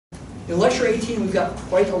In lecture 18, we've got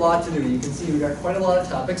quite a lot to do. You can see we've got quite a lot of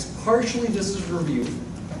topics. Partially, this is review.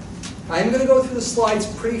 I'm going to go through the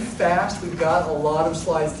slides pretty fast. We've got a lot of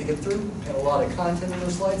slides to get through and a lot of content in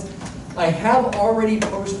those slides. I have already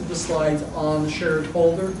posted the slides on the shared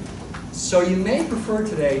folder, so you may prefer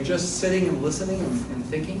today just sitting and listening and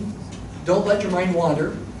thinking. Don't let your mind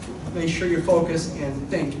wander. Make sure you focus and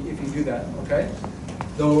think if you do that, okay?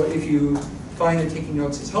 Though if you find that taking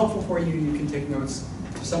notes is helpful for you, you can take notes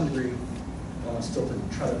to some degree, still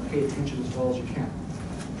to try to pay attention as well as you can.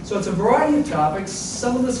 So it's a variety of topics.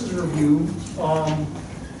 Some of this is review.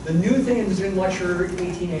 The new thing in lecture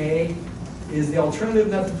 18A is the alternative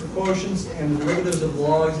method for quotients and derivatives of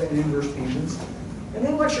logs and inverse payments. And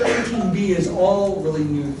then lecture 18B is all really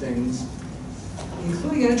new things,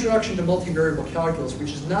 including an introduction to multivariable calculus,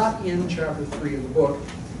 which is not in chapter 3 of the book.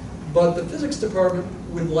 But the physics department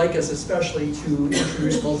would like us especially to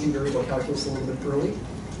introduce multivariable calculus a little bit early.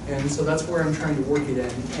 And so that's where I'm trying to work it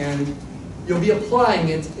in. And you'll be applying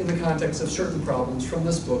it in the context of certain problems from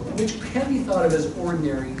this book, which can be thought of as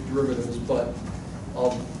ordinary derivatives, but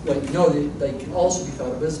I'll let you know that they can also be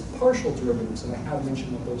thought of as partial derivatives, and I have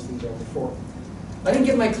mentioned what those things are before. I didn't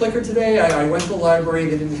get my clicker today. I went to the library.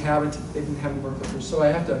 They didn't have it. They didn't have any more clickers, so I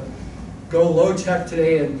have to go low tech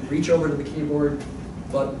today and reach over to the keyboard,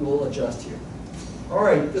 but we'll adjust here. All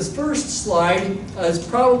right, this first slide is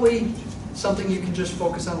probably something you can just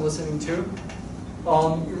focus on listening to.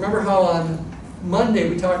 You remember how on Monday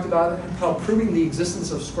we talked about how proving the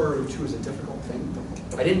existence of square root of 2 is a difficult thing.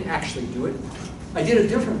 I didn't actually do it. I did a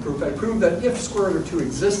different proof. I proved that if square root of 2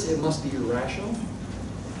 exists, it must be irrational.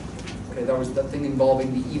 Okay, that was that thing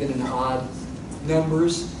involving the even and odd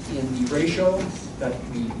numbers in the ratio that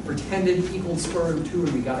we pretended equaled square root of 2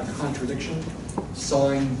 and we got a contradiction,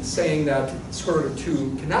 saying that square root of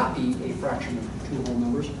 2 cannot be a fraction of two whole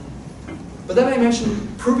numbers. But then I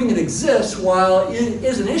mentioned proving it exists, while it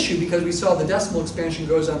is an issue because we saw the decimal expansion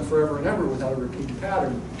goes on forever and ever without a repeating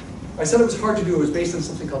pattern. I said it was hard to do. It was based on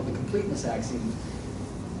something called the Completeness Axiom.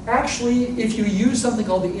 Actually, if you use something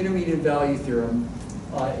called the Intermediate Value Theorem,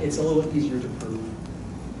 it's a little easier to prove.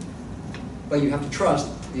 But you have to trust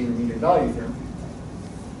the Intermediate Value Theorem.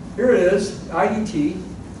 Here it is, IVT.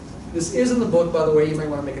 This is in the book, by the way. You might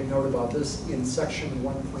want to make a note about this in section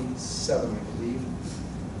 1.7, I believe.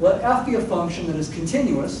 Let f be a function that is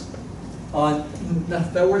continuous.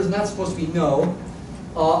 That word is not supposed to be no.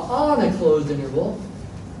 On a closed interval.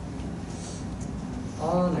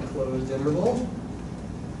 On a closed interval.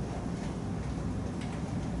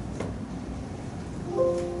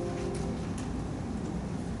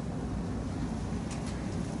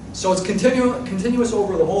 So it's continuous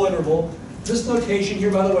over the whole interval. This notation here,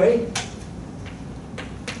 by the way,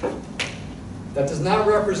 that does not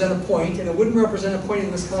represent a point, and it wouldn't represent a point in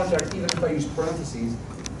this context even if I used parentheses.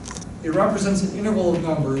 It represents an interval of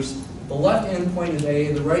numbers. The left endpoint is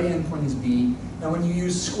A, the right endpoint is B. Now when you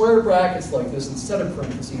use square brackets like this instead of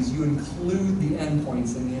parentheses, you include the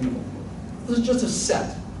endpoints in the interval. This is just a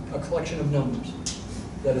set, a collection of numbers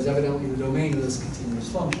that is evidently the domain of this continuous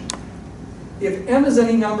function. If m is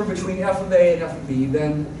any number between f of A and f of B,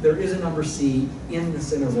 then there is a number c in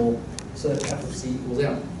this interval so that f of c equals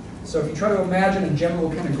m. So if you try to imagine a general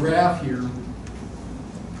kind of graph here,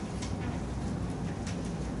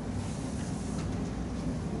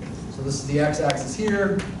 so this is the x-axis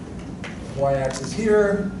here, y-axis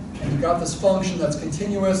here, and you've got this function that's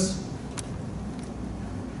continuous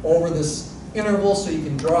over this interval, so you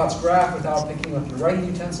can draw its graph without picking up your writing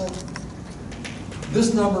utensil.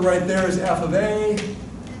 This number right there is f of A.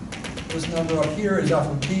 This number up here is f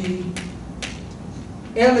of B.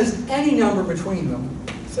 M is any number between them.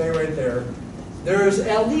 Say right there. There's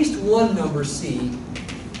at least one number c.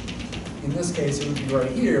 In this case, it would be right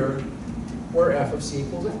here, where f of c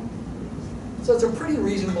equals m. So it's a pretty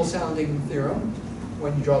reasonable sounding theorem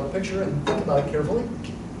when you draw the picture and think about it carefully.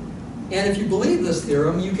 And if you believe this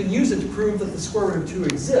theorem, you can use it to prove that the square root of 2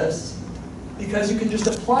 exists, because you can just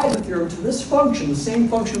apply the theorem to this function, the same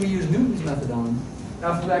function we use Newton's method on,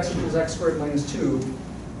 f of x equals x squared minus 2,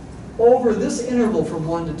 over this interval from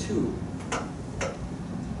 1 to 2.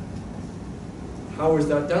 How is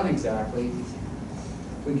that done exactly?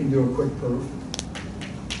 We can do a quick proof.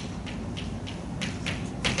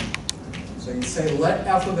 So you say let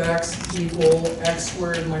f of x equal x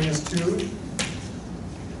squared minus 2.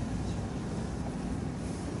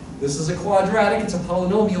 This is a quadratic, it's a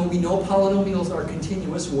polynomial. We know polynomials are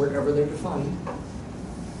continuous wherever they're defined.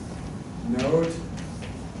 Note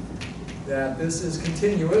that this is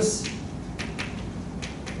continuous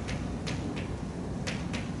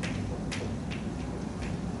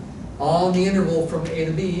on the interval from A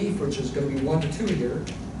to B, which is going to be 1 to 2 here.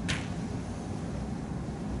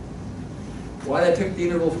 Why did I pick the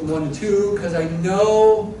interval from 1 to 2? Because I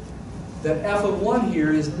know that f of 1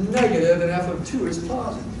 here is negative and f of 2 is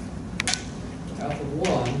positive. F of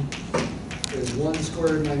 1 is 1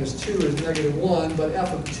 squared minus 2 is negative 1, but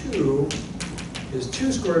f of 2 is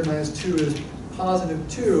 2 squared minus 2 is positive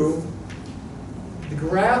 2. The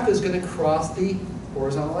graph is going to cross the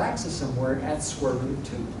horizontal axis somewhere at square root of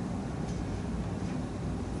 2.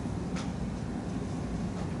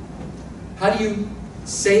 How do you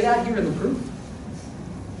say that here in the proof?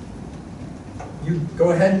 You go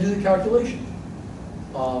ahead and do the calculation.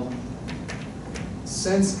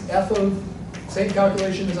 Since f of, same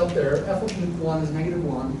calculation is up there, f of 1 is negative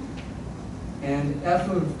 1, and f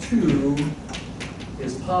of 2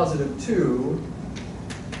 is positive 2,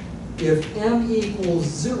 if m equals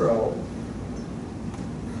 0,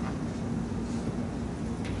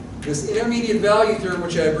 this intermediate value theorem,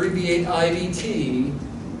 which I abbreviate IVT,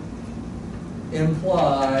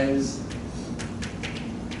 implies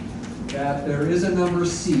that there is a number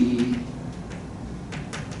c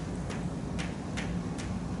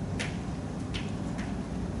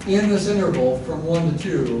in this interval from 1 to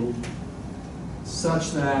 2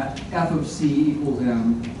 such that f of c equals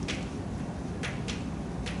m,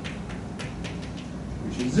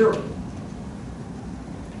 which is 0.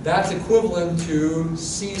 That's equivalent to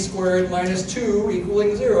c squared minus 2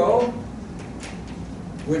 equaling 0,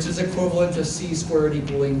 which is equivalent to c squared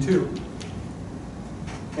equaling 2.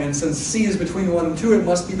 And since c is between 1 and 2, it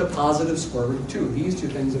must be the positive square root of 2. These two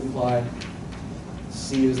things imply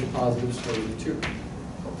c is the positive square root of 2.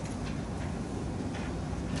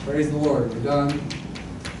 Praise the Lord, we're done.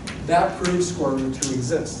 That proves square root of 2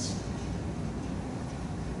 exists.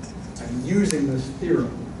 I'm using this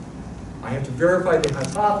theorem. I have to verify the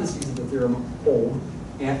hypotheses of the theorem hold,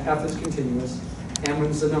 and f is continuous, and when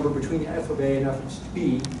it's a number between f of a and f of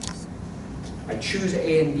b, I choose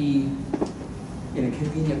a and b in a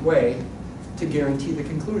convenient way to guarantee the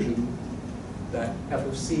conclusion that f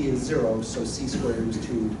of c is 0, so c squared is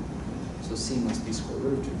 2, so c must be square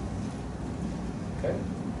root of 2. Okay?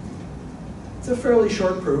 It's a fairly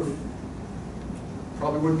short proof.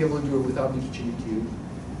 Probably wouldn't be able to do it without me teaching it to you.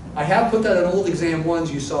 I have put that in old exam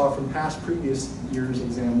 1s you saw from past previous years'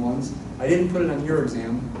 exam 1s. I didn't put it on your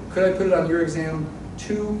exam. Could I put it on your exam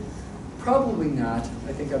 2? Probably not.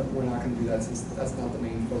 I think we're not going to do that since that's not the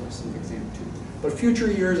main focus of exam 2. But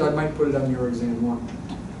future years, I might put it on your exam 1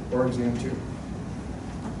 or exam 2.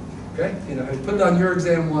 Okay? And if I put it on your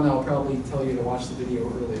exam 1, I'll probably tell you to watch the video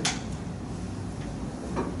earlier.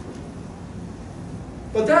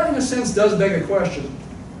 But that, in a sense, does beg a question.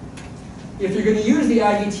 If you're going to use the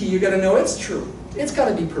IVT, you've got to know it's true. It's got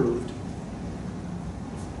to be proved.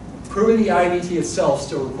 Proving the IVT itself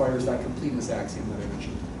still requires that completeness axiom that I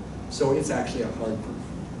mentioned. So it's actually a hard proof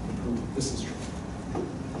to prove this is true.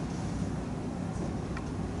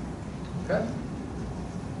 Okay?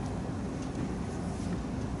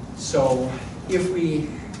 So if we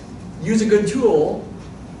use a good tool,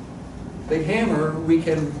 big hammer, we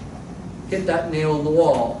can hit that nail in the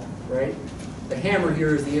wall, right? The hammer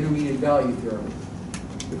here is the intermediate value theorem.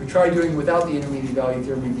 If we tried doing without the intermediate value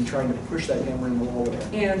theorem, we'd be trying to push that hammer in the wall with our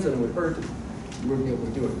hands, and it would hurt. We wouldn't be able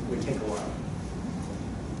to do it. It would take a while.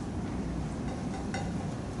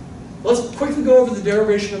 Let's quickly go over the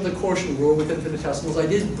derivation of the quotient rule with infinitesimals. I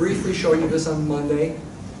did briefly show you this on Monday.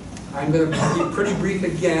 I'm going to be pretty brief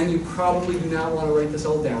again. You probably do not want to write this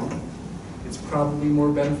all down. It's probably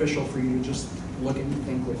more beneficial for you to just look and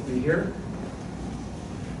think with me here.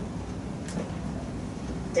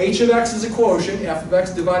 H of x is a quotient, f of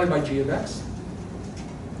x divided by g of x.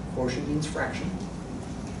 Quotient means fraction.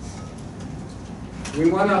 We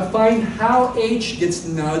want to find how h gets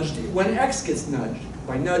nudged when x gets nudged.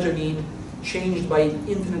 By nudge, I mean changed by an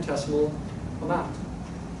infinitesimal amount,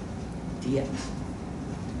 dx.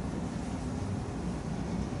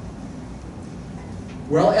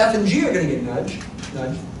 Well, f and g are going to get nudged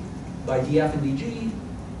by df and dg.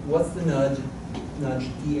 What's the nudge? Nudge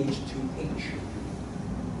dh to h.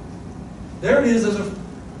 There it is as a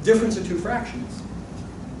difference of two fractions.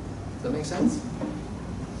 Does that make sense?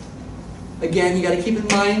 Again, you got to keep in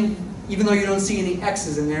mind, even though you don't see any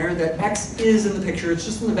x's in there, that x is in the picture. It's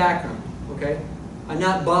just in the background. Okay? I'm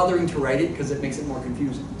not bothering to write it because it makes it more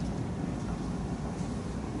confusing.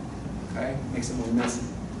 Okay? Makes it more messy.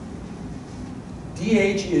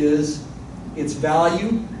 dh is its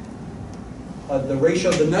value, the ratio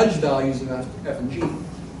of the nudge values of f and g,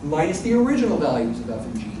 minus the original values of f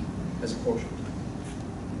and g as a quotient.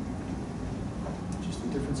 Just the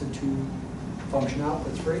difference of two function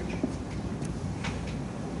outputs for h.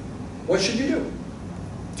 What should you do?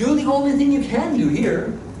 Do the only thing you can do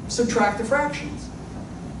here, subtract the fractions.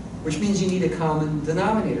 which means you need a common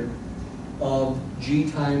denominator of g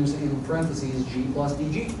times, in parentheses, g plus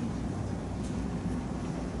dg.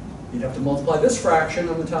 You'd have to multiply this fraction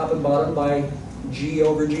on the top and bottom by g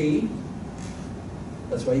over g.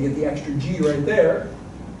 That's why you get the extra g right there.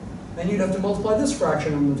 And you'd have to multiply this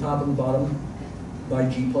fraction on the top and the bottom by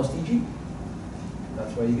g plus dg.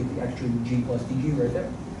 That's why you get the extra g plus dg right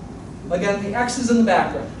there. Again, the x is in the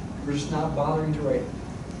background. We're just not bothering to write it.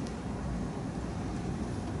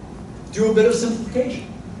 Do a bit of simplification.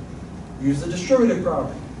 Use the distributive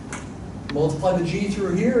property. Multiply the g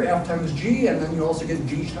through here, f times g, and then you also get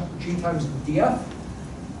g times df.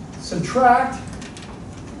 Subtract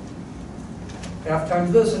f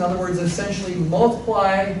times this. In other words, essentially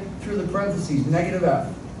multiply through the parentheses, negative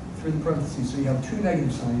f through the parentheses. So you have two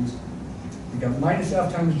negative signs. You got minus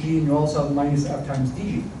f times g, and you also have minus f times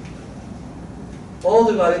dg. All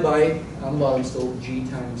divided by, on the bottom still, g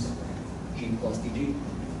times g plus dg.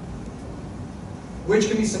 Which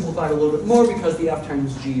can be simplified a little bit more because the f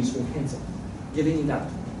times g's will cancel, giving you that.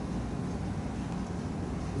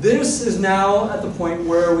 This is now at the point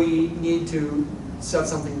where we need to set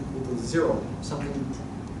something equal to 0, something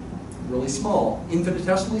really small.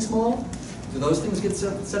 Infinitesimally small? Do those things get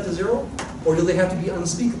set to 0? Or do they have to be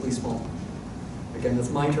unspeakably small? Again,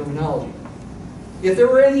 that's my terminology. If there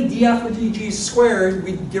were any df or dg squared,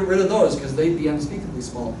 we'd get rid of those because they'd be unspeakably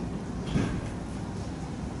small.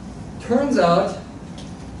 Turns out,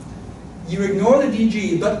 you ignore the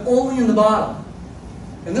dg, but only in the bottom.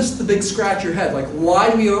 And this is the big scratch your head. Like,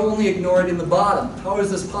 why do we only ignore it in the bottom? How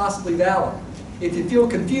is this possibly valid? If you feel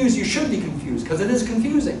confused, you should be confused, because it is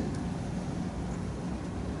confusing.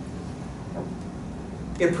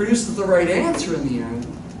 It produces the right answer in the end,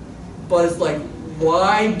 but it's like,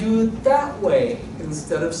 why do it that way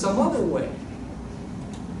instead of some other way?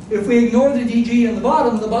 If we ignore the dg in the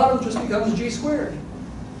bottom just becomes g squared.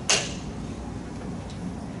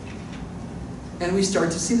 And we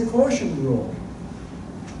start to see the quotient rule.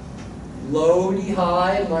 Low d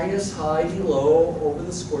high minus high d low over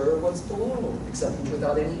the square of what's below, except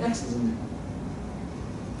without any x's in there.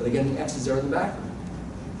 But again, the x's are in the background.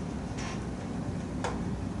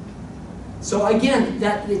 So again,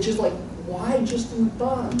 it's just like, why just in the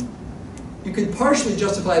bottom? You could partially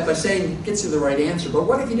justify it by saying it gets you the right answer, but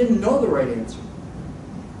what if you didn't know the right answer?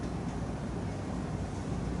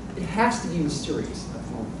 It has to be mysterious at that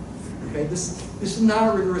moment. Okay, this is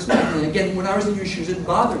not a rigorous method. And again, when I was in your shoes, it didn't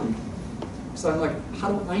bother me. So I'm like,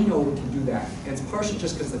 how do I know to do that? And it's partially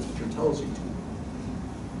just because the teacher tells you to.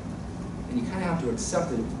 And you kind of have to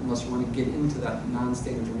accept it unless you want to get into that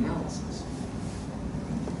non-standard analysis.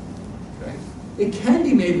 Okay? It can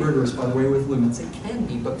be made rigorous, by the way, with limits. It can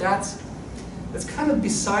be, but that's kind of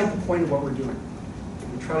beside the point of what we're doing.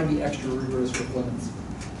 We try to be extra rigorous with limits.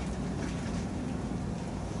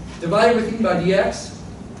 Divide everything by dx.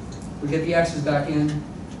 We get the x's back in.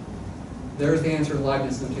 There's the answer in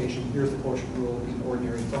Leibniz notation. Here's the quotient rule in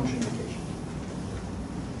ordinary function notation.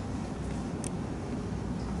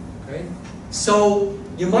 Okay? So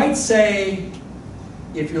you might say,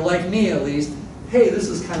 if you're like me at least, hey, this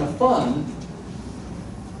is kind of fun.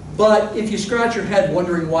 But if you scratch your head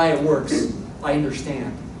wondering why it works, I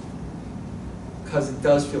understand. Because it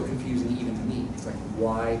does feel confusing even to me. It's like,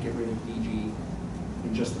 why get rid of dg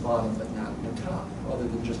in just the bottom but not in the top, other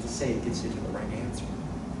than just to say it gets you to the right answer.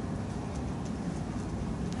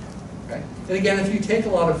 Okay? And again, if you take a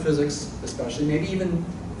lot of physics, especially, maybe even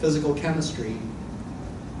physical chemistry,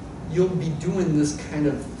 you'll be doing this kind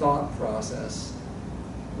of thought process,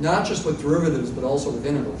 not just with derivatives, but also with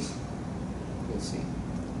integrals. You'll see.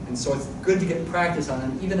 And so it's good to get practice on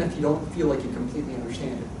it, even if you don't feel like you completely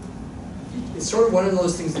understand it. It's sort of one of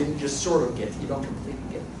those things that you just sort of get, you don't completely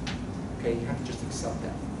get. Okay, you have to just accept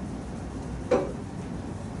that.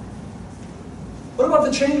 What about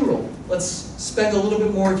the chain rule? Let's spend a little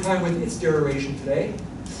bit more time with its derivation today.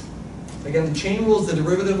 Again, the chain rule is the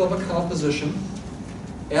derivative of a composition,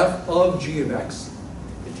 f of g of x.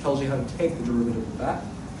 It tells you how to take the derivative of that.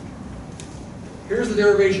 Here's the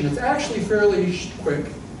derivation. It's actually fairly quick.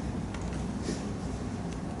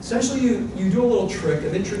 Essentially, you do a little trick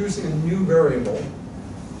of introducing a new variable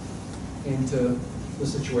into the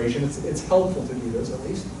situation. It's helpful to do this, at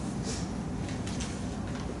least.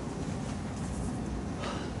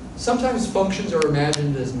 Sometimes functions are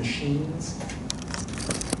imagined as machines.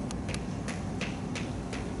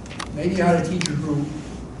 Maybe you had a teacher who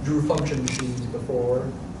drew function machines before.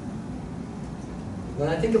 When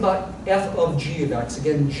I think about f of g of x,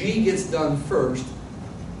 again, g gets done first.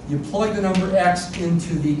 You plug the number x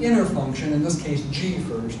into the inner function, in this case g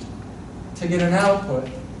first, to get an output,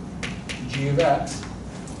 g of x.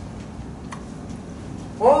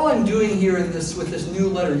 All I'm doing here in this, with this new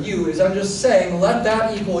letter u is I'm just saying let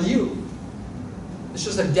that equal u. It's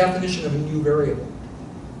just a definition of a new variable.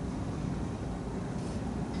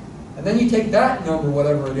 And then you take that number,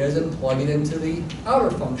 whatever it is, and plug it into the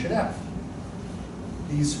outer function f.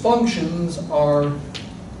 These functions are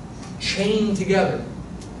chained together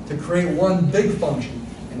to create one big function,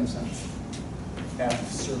 in a sense.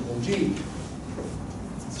 F circle g.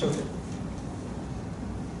 Circle.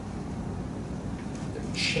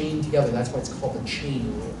 They're chained together. That's why it's called the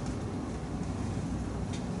chain rule.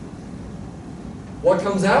 What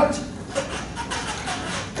comes out?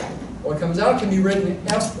 What comes out can be written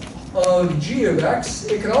f of g of x.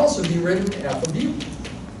 It can also be written f of u,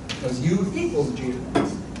 because u equals g of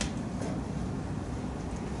x.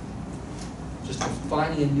 Just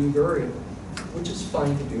defining a new variable, which is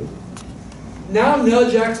fine to do. Now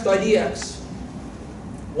nudge x by dx.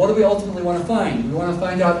 What do we ultimately want to find? We want to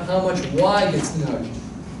find out how much y gets nudged,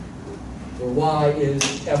 where y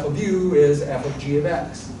is f of u is f of g of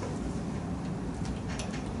x.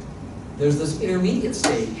 There's this intermediate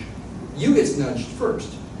stage. U gets nudged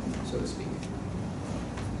first, so to speak.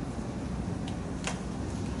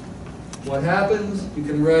 What happens? You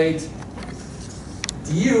can write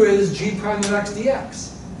du is g prime of x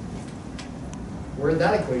dx. Where did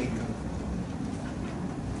that equation come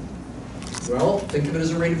from? Well, think of it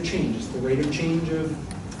as a rate of change. It's the rate of change of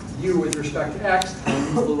u with respect to x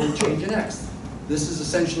times the little change in x. This is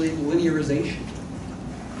essentially linearization.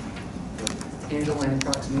 Tangent line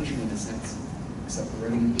approximation in a sense, except we're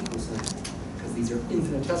writing an equal sign, because these are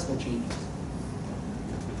infinitesimal changes.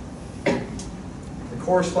 The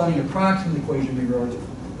corresponding approximate equation we wrote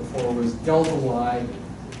before was delta y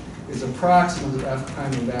is approximate of f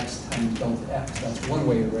prime of x times delta x. That's one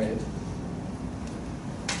way to write it.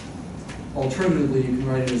 Alternatively, you can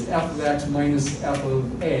write it as f of x minus f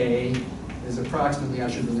of a is approximately, I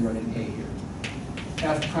should really write an a here,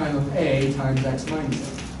 f prime of a times x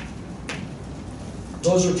minus a.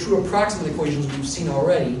 Those are two approximate equations we've seen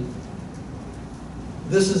already.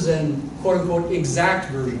 This is an quote-unquote exact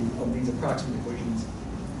version of these approximate equations.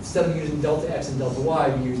 Instead of using delta x and delta y,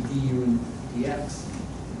 we use du and dx.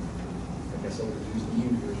 I guess I would have used the u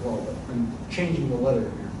here as well, but I'm changing the letter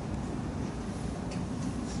here.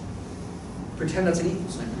 Pretend that's an equal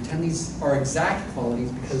sign. Pretend these are exact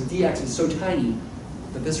quantities because dx is so tiny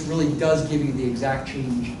that this really does give you the exact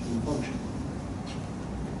change in the function.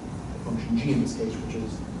 Function g in this case, which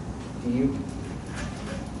is du.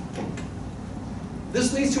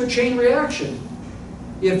 This leads to a chain reaction.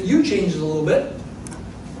 If u changes a little bit,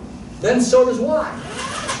 then so does y,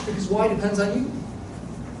 because y depends on u.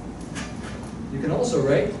 You can also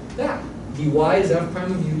write that. dy is f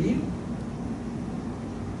prime of u du.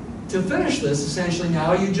 To finish this, essentially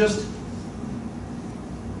now you just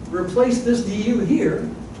replace this du here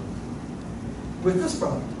with this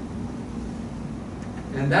product.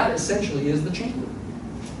 And that essentially is the chain rule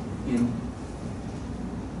in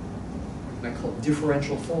what I call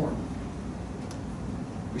differential form.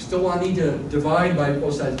 We still want to need to divide by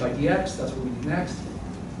both sides by dx. That's what we do next.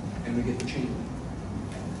 And we get the chain rule.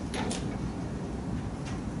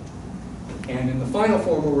 And in the final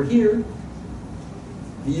form over here,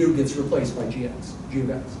 the u gets replaced by gx, g of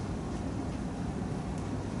x.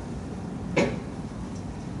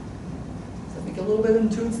 A little bit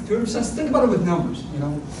intuitive sense. Think about it with numbers. You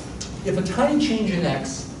know, if a tiny change in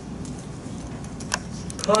x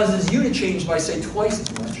causes u to change by say twice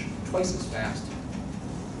as much, twice as fast,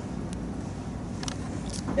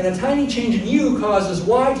 and a tiny change in u causes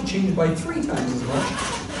y to change by 3 times as much,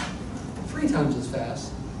 3 times as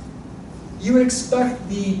fast, you would expect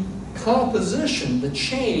the composition, the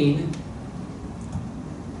chain,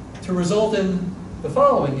 to result in the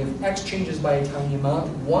following. If x changes by a tiny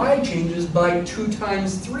amount, y changes by 2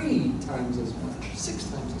 times 3 times as much, 6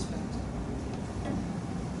 times as fast.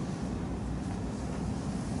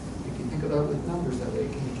 You can think about it with numbers that way,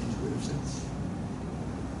 it can make intuitive sense.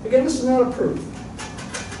 Again, this is not a proof.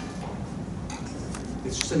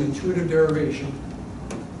 It's just an intuitive derivation.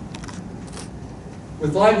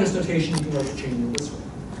 With Leibniz notation, you can write the chain rule this way.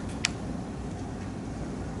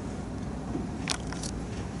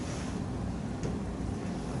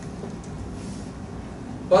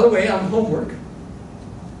 By the way, on homework,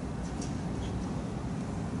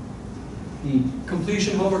 the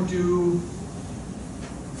completion homework due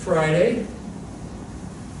Friday,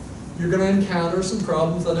 you're going to encounter some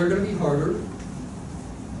problems that are going to be harder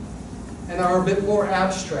and are a bit more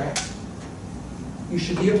abstract. You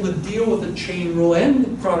should be able to deal with the chain rule and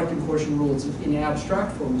the product and quotient rule in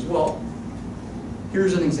abstract form as well.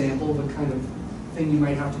 Here's an example of a kind of thing you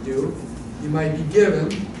might have to do. You might be given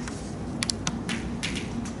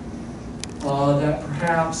that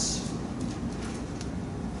perhaps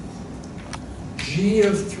g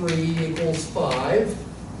of 3 equals 5,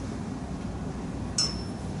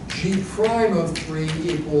 g prime of 3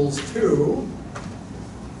 equals 2,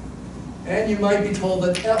 and you might be told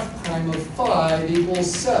that f prime of 5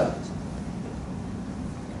 equals 7.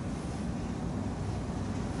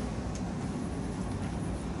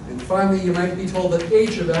 And finally, you might be told that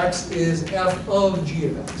h of x is f of g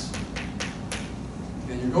of x.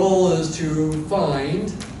 And your goal is to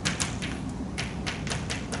find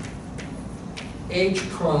h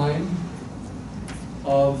prime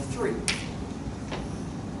of 3.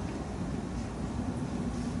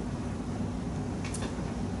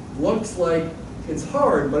 Looks like it's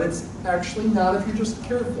hard, but it's actually not if you're just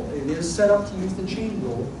careful. It is set up to use the chain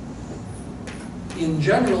rule. In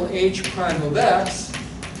general, h prime of x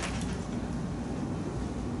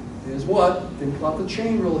is what? Think about the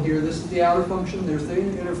chain rule here. This is the outer function, there's the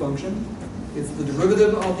inner function. It's the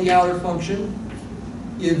derivative of the outer function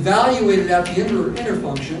evaluated at the inner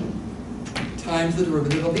function times the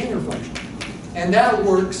derivative of the inner function. And that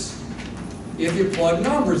works if you plug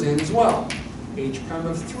numbers in as well. H prime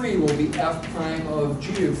of 3 will be f prime of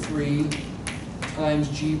g of 3 times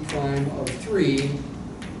g prime of 3.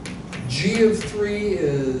 G of 3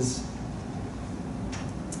 is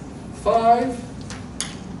 5.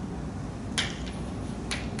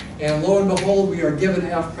 And lo and behold, we are given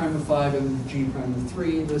f prime of 5 and g prime of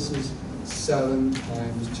 3. This is 7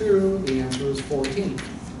 times 2. The answer is 14.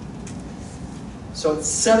 So it's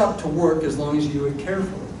set up to work as long as you do it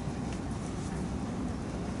carefully.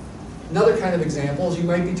 Another kind of example is you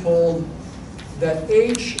might be told that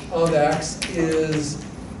h of x is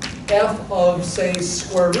f of, say,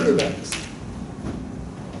 square root of x.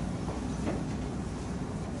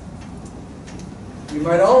 You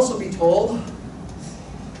might also be told,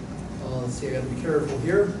 let's see, I got to be careful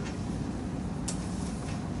here,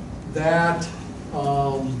 that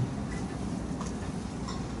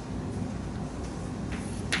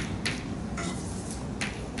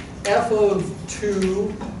f of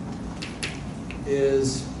 2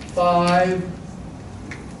 is 5,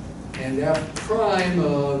 and f prime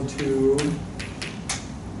of 2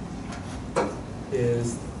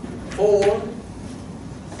 is 4.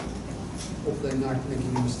 Hopefully I'm not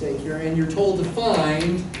making a mistake here. And you're told to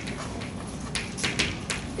find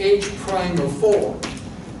h prime of 4.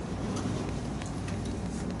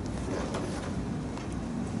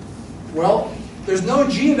 Well, there's no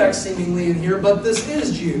g of x seemingly in here, but this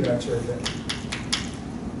is g of x right there.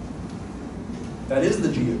 That is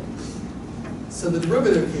the g of x. So the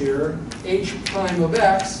derivative here, h prime of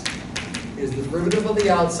x, is the derivative of the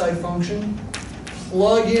outside function,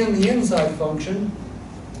 plug in the inside function,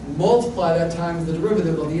 multiply that times the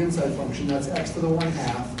derivative of the inside function, that's x to the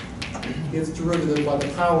 1/2. Its derivative by the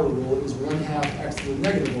power rule is 1/2 x to the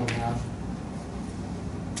negative 1/2.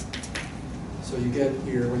 So you get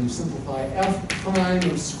here, when you simplify, f prime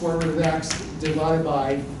of square root of x divided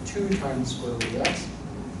by 2 times square root of x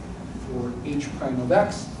for h prime of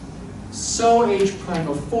x. So h prime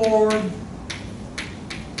of 4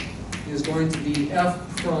 is going to be f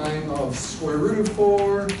prime of square root of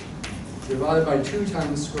 4 divided by 2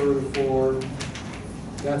 times square root of 4.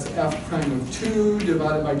 That's f prime of 2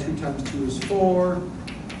 divided by 2 times 2 is 4.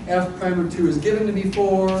 F prime of 2 is given to be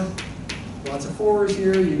 4. Lots of 4's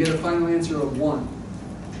here. You get a final answer of 1.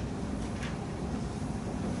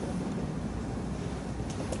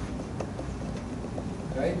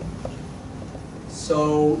 Okay?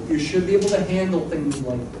 So you should be able to handle things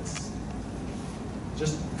like this.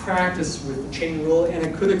 Just practice with the chain rule, and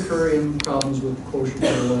it could occur in problems with quotient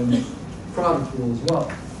rule and product rule as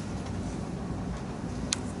well.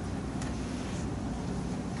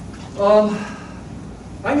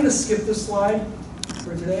 I'm going to skip this slide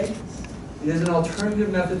for today. It is an alternative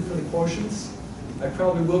method for the quotients. I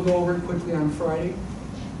probably will go over it quickly on Friday,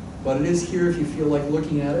 but it is here if you feel like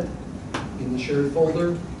looking at it in the shared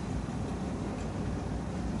folder.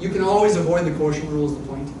 You can always avoid the quotient rule is the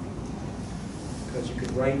point, because you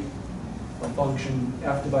could write a function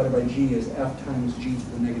f divided by g as f times g to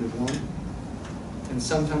the negative 1. And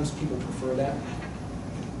sometimes people prefer that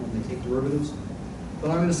when they take derivatives. But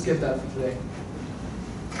I'm going to skip that for today.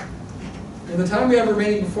 In the time we have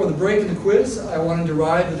remaining before the break and the quiz, I want to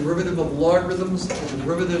derive the derivative of logarithms and the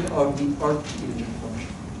derivative of the arctangent function.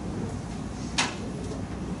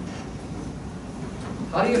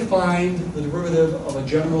 How do you find the derivative of a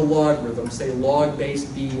general logarithm, say log base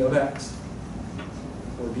b of x,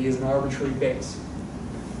 where b is an arbitrary base?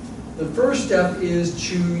 The first step is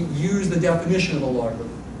to use the definition of a logarithm.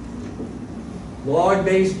 Log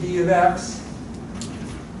base b of x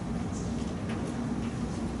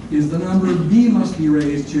is the number b must be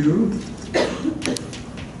raised to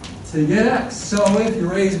get x. So if you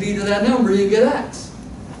raise b to that number, you get x.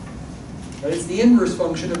 Right? It's the inverse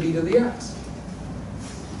function of b to the x.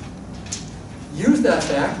 Use that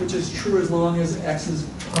fact, which is true as long as x is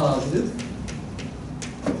positive.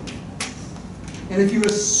 And if you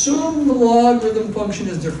assume the logarithm function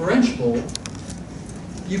is differentiable,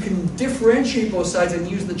 you can differentiate both sides and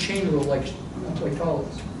use the chain rule like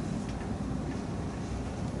follows.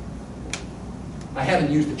 I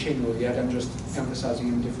haven't used the chain rule yet, I'm just emphasizing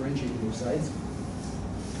and differentiating both sides.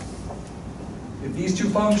 If these two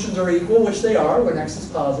functions are equal, which they are when x is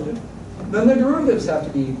positive, then the derivatives have to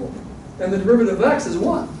be equal. And the derivative of x is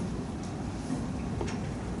 1.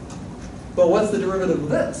 But what's the derivative of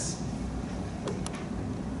this?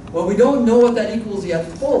 Well, we don't know what that equals yet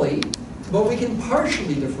fully, but we can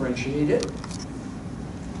partially differentiate it.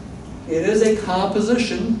 It is a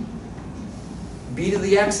composition. B to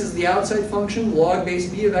the x is the outside function, log base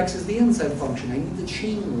b of x is the inside function. I need the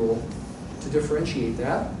chain rule to differentiate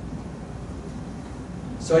that.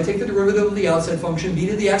 So I take the derivative of the outside function, b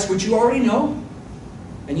to the x, which you already know,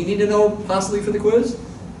 and you need to know possibly for the quiz.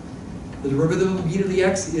 The derivative of b to the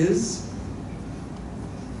x is,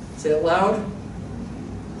 say it loud,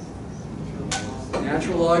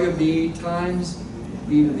 natural log of b times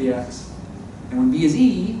b to the x. And when b is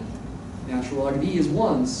e, natural log of e is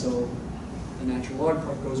 1, so the natural log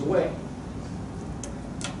part goes away.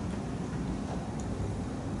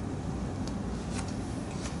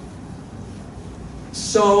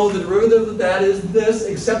 So the derivative of that is this,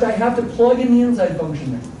 except I have to plug in the inside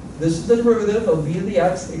function there. This is the derivative of b to the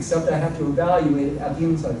x, except I have to evaluate it at the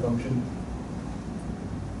inside function,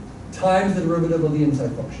 times the derivative of the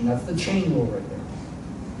inside function. That's the chain rule right there.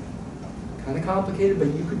 Kind of complicated, but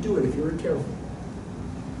you could do it if you were careful.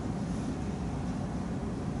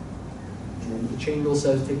 And the chain rule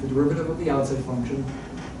says take the derivative of the outside function,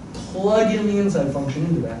 plug in the inside function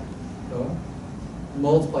into that. So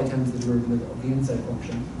multiply times the derivative of the inside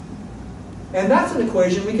function. And that's an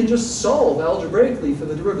equation we can just solve algebraically for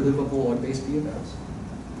the derivative of the log base b of x.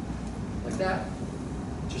 Like that.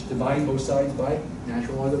 Just divide both sides by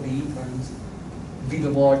natural log of b times b to the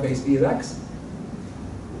log base b of x.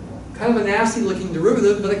 Kind of a nasty looking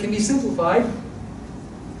derivative, but it can be simplified.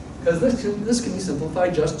 Because this can be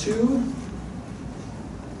simplified just to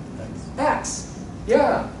x.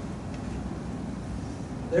 Yeah.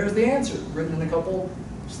 There's the answer, written in a couple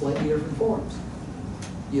slightly different forms.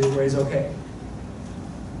 Either way is okay.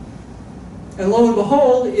 And lo and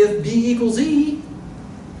behold, if b equals e,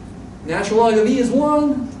 natural log of e is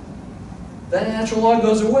 1, then natural log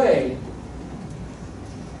goes away.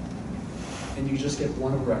 And you just get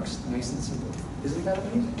 1 over x. Nice and simple. Isn't that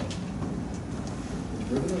amazing? The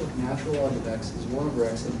derivative of natural log of x is 1 over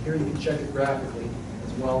x. And here you can check it graphically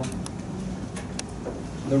as well.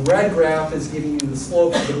 The red graph is giving you the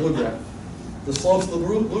slope of the blue graph. The slopes of the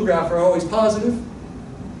blue graph are always positive.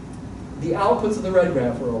 The outputs of the red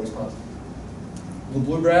graph are always positive. The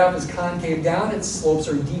blue graph is concave down, its slopes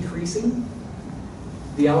are decreasing.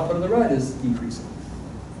 The output of the red is decreasing.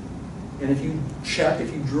 And if you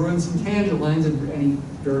drew in some tangent lines at any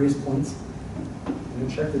various points, and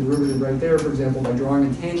check the derivative right there, for example, by drawing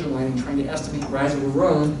a tangent line and trying to estimate rise over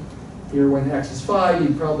run, here when x is 5,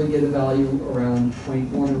 you'd probably get a value around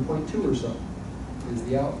 0.1 or 0.2 or so, is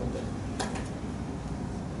the output there.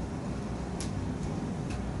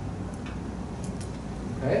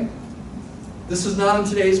 Okay? This is not in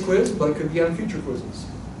today's quiz, but it could be on future quizzes.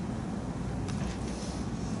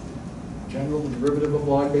 In general, the derivative of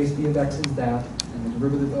log base b of x is that, and the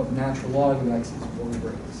derivative of natural log of x is 1 over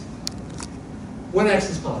x. When x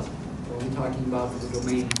is positive, we're only talking about the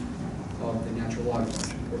domain of the natural log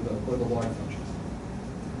function, or the log function.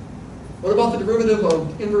 What about the derivative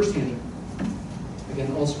of inverse tangent?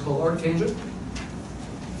 Again, also called arctangent.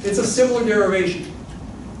 It's a similar derivation,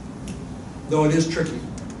 though it is tricky.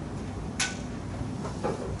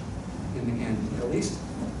 In the end, at least.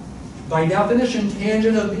 By definition,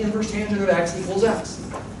 tangent of the inverse tangent of x equals x.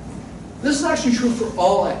 This is actually true for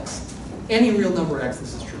all x. Any real number x,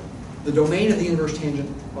 this is true. The domain of the inverse tangent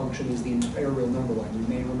function is the entire real number line. You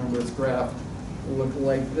may remember its graph will look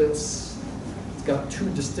like this. It's got two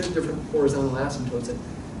distinct different horizontal asymptotes at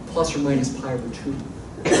plus or minus pi over 2.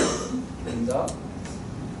 Ends up.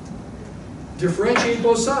 Differentiate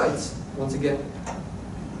both sides. Once again,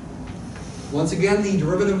 the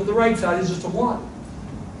derivative of the right side is just a 1.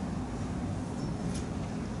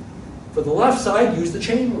 For the left side, use the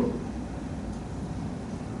chain rule.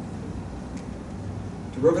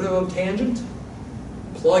 Derivative of tangent,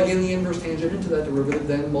 plug in the inverse tangent into that derivative,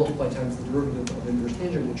 then multiply times the derivative of inverse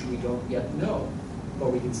tangent, which we don't yet know.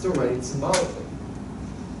 but we can still write it symbolically.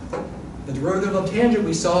 The derivative of tangent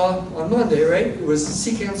we saw on Monday, right? It was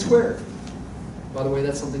secant squared. By the way,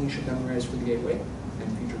 that's something you should memorize for the gateway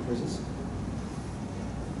and future quizzes.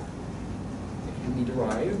 It can be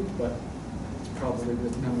derived, but it's probably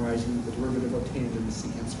worth memorizing the derivative of tangent is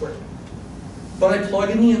secant squared. But I plug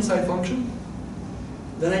in the inside function,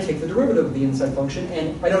 then I take the derivative of the inside function,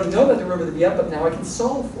 and I don't know that derivative yet, but now I can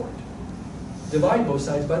solve for it. Divide both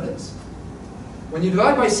sides by this. When you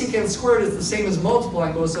divide by secant squared, it's the same as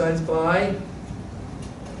multiplying both sides by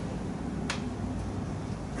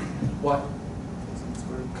what?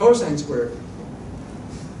 Cosine squared.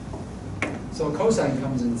 So cosine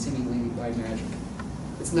comes in seemingly by magic.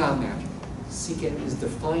 It's not magic. Secant is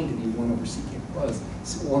defined to be 1 over secant plus,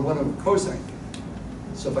 or 1 over cosine.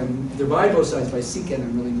 So if I divide both sides by secant,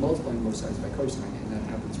 I'm really multiplying both sides by cosine, and that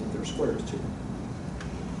happens with their squares too.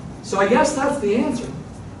 So I guess that's the answer.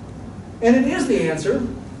 And it is the answer.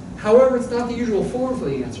 However, it's not the usual form for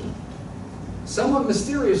the answer. Somewhat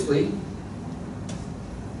mysteriously,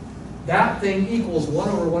 that thing equals 1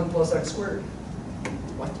 over 1 plus x squared.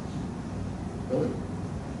 What? Really?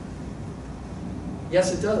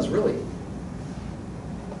 Yes, it does, really.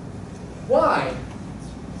 Why?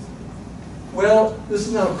 Well, this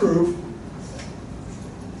is not a proof,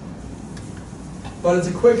 but it's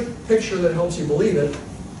a quick picture that helps you believe it.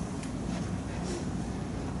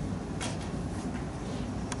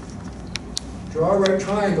 Draw a right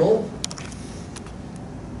triangle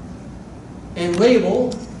and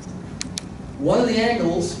label one of the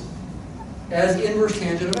angles as inverse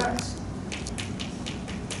tangent of x.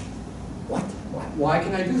 What? Why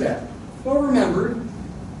can I do that? Well, remember,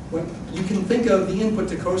 when you can think of the input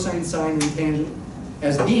to cosine, sine, and tangent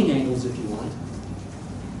as being angles if you want.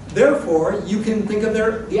 Therefore, you can think of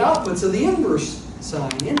the outputs of the inverse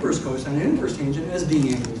sine, inverse cosine, and inverse tangent as being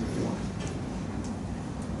angles if you want.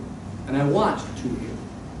 And I want to here.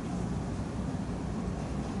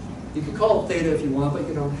 You can call it theta if you want, but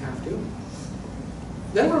you don't have to.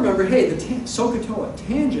 Then remember, hey, the SOHCAHTOA,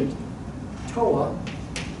 tangent TOA,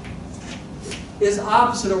 is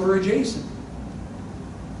opposite over adjacent.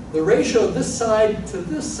 The ratio of this side to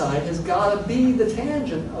this side has got to be the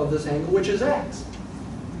tangent of this angle, which is x.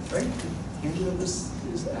 Right? Tangent of this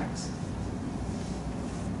is x.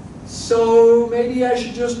 So maybe I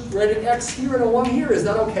should just write an x here and a 1 here. Is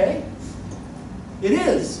that okay? It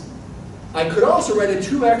is. I could also write a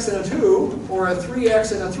 2x and a 2, or a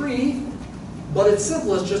 3x and a 3, but it's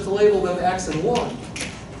simplest just to label them x and 1.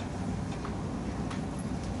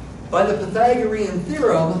 By the Pythagorean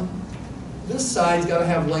theorem, this side's got to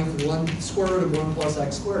have length of 1 square root of 1 plus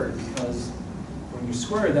x squared, because when you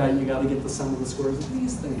square that, you got to get the sum of the squares of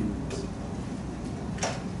these things.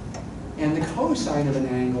 And the cosine of an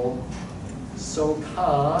angle,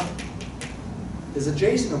 SOHCA, is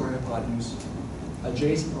adjacent over hypotenuse.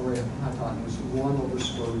 Adjacent over hypotenuse, 1 over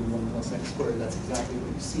square root of 1 plus x squared. That's exactly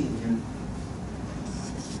what you see in here.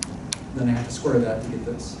 Then I have to square that to get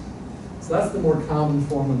this. So that's the more common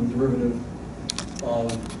form of the derivative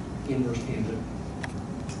of inverse tangent.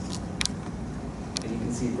 And you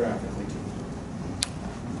can see it graphically too.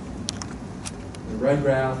 The red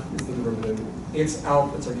graph is the derivative. Its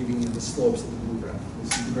outputs are giving you the slopes of the blue graph.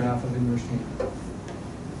 This is the graph of inverse tangent.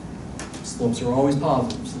 Slopes are always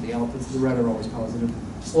positive, so the outputs of the red are always positive.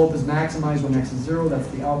 Slope is maximized when x is 0. That's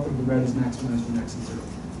the output. The red is maximized when x is 0.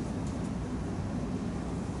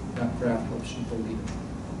 That graph helps you believe it.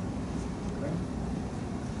 Okay.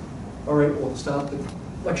 All right, we'll stop the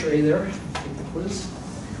lecture A there. Take the quiz.